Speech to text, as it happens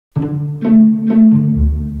Free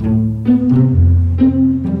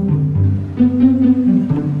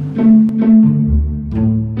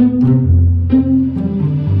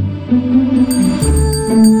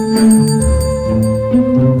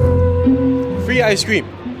ice cream.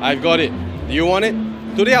 I've got it. Do you want it?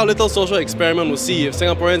 Today our little social experiment will see if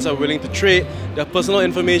Singaporeans are willing to trade their personal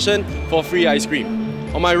information for free ice cream.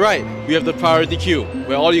 On my right, we have the priority queue,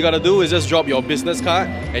 where all you gotta do is just drop your business card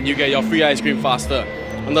and you get your free ice cream faster.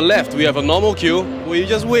 On the left, we have a normal queue, where you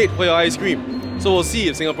just wait for your ice cream. So we'll see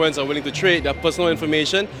if Singaporeans are willing to trade their personal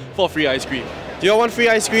information for free ice cream. Do you all want free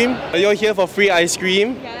ice cream? Are you all here for free ice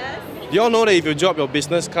cream? Yes. Do you all know that if you drop your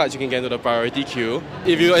business cards, you can get into the priority queue?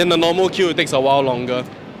 If you're in the normal queue, it takes a while longer.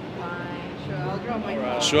 Fine, sure, I'll drop my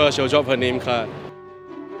card. Sure, she'll drop her name card.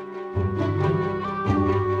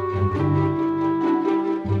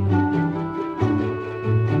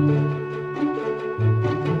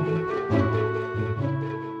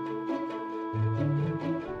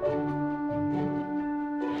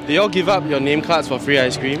 Did you all give up your name cards for free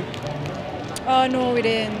ice cream? No, we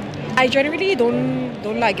didn't. I generally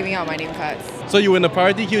don't like giving out my name cards. So you were in the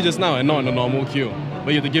priority queue just now and not in the normal queue.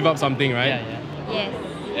 But you have to give up something, right? Yeah. Yes.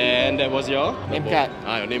 And that was your? Name card.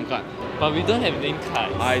 Ah, your name card. But we don't have name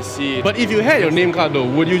cards. I see. But if you had your name card though,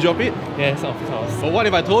 would you drop it? Yes, of course. But what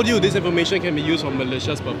if I told you this information can be used for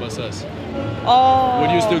malicious purposes? Oh.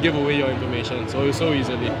 Would you still give away your information so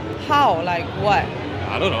easily? How? Like what?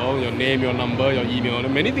 I don't know, your name, your number, your email,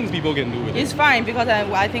 many things people can do with it. It's fine because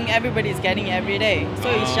I think everybody's getting it every day. So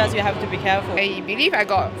it's just you have to be careful. I believe I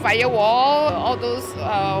got firewall, all those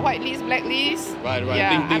whitelist, blacklist. Right,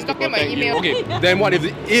 Yeah, things I'm to talking about protect you. email. Okay, then what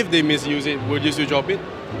if they misuse it? Would you still drop it?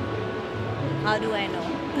 How do I know?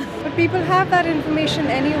 But people have that information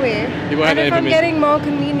anyway. People have and that if I'm information. getting more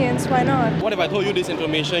convenience, why not? What if I told you this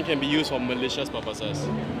information can be used for malicious purposes?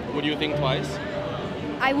 Would you think twice?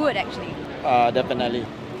 I would actually. Definitely.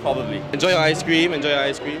 Probably. Enjoy your ice cream, enjoy your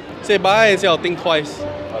ice cream. Say bye and say I'll think twice.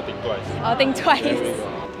 I'll think twice. I'll think twice. There we go.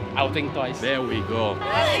 I'll think twice. There we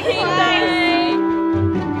go.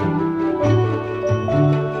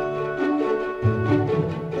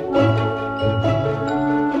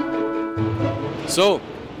 So,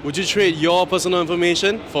 would you trade your personal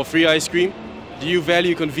information for free ice cream? Do you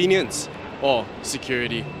value convenience or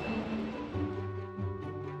security?